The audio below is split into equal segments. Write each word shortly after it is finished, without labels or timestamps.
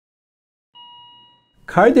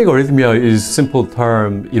Cardiac arrhythmia is simple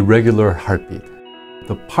term irregular heartbeat.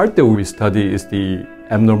 The part that we study is the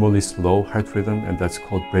abnormally slow heart rhythm, and that's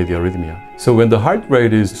called bradyarrhythmia. So when the heart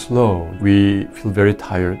rate is slow, we feel very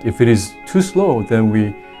tired. If it is too slow, then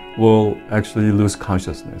we will actually lose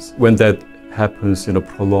consciousness. When that happens in a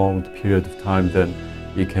prolonged period of time, then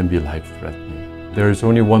it can be life-threatening. There is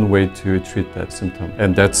only one way to treat that symptom,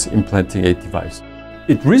 and that's implanting a device.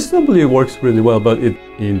 It reasonably works really well, but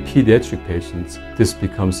in pediatric patients, this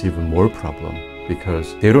becomes even more problem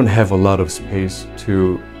because they don't have a lot of space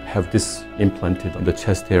to have this implanted on the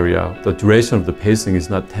chest area. The duration of the pacing is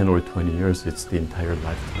not 10 or 20 years, it's the entire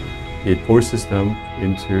lifetime. It forces them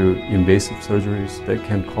into invasive surgeries that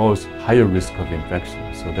can cause higher risk of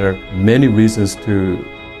infection. So there are many reasons to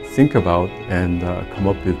think about and come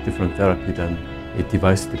up with different therapy than a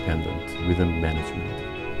device-dependent rhythm management.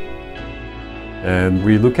 And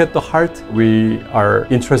we look at the heart. We are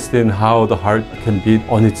interested in how the heart can beat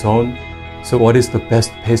on its own. So what is the best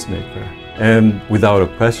pacemaker? And without a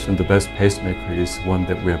question, the best pacemaker is one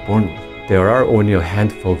that we are born with. There are only a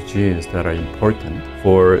handful of genes that are important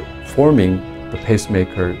for forming the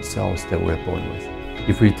pacemaker cells that we're born with.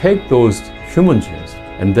 If we take those human genes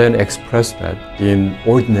and then express that in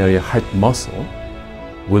ordinary heart muscle,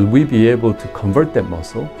 will we be able to convert that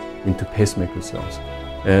muscle into pacemaker cells?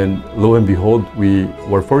 And lo and behold, we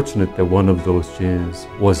were fortunate that one of those genes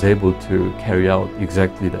was able to carry out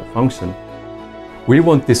exactly that function. We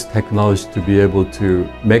want this technology to be able to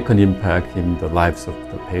make an impact in the lives of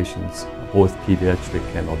the patients, both pediatric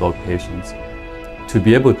and adult patients. To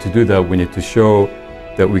be able to do that, we need to show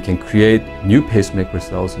that we can create new pacemaker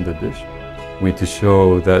cells in the dish. We need to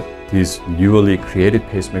show that these newly created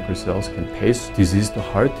pacemaker cells can pace diseased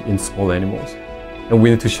heart in small animals. And we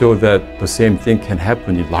need to show that the same thing can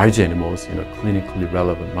happen in large animals in a clinically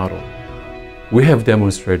relevant model. We have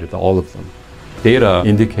demonstrated all of them. Data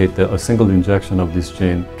indicate that a single injection of this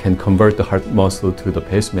gene can convert the heart muscle to the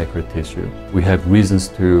pacemaker tissue. We have reasons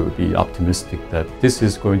to be optimistic that this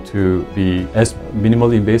is going to be as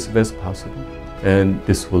minimally invasive as possible. And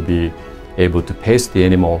this will be able to pace the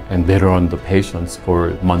animal and later on the patients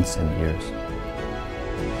for months and years.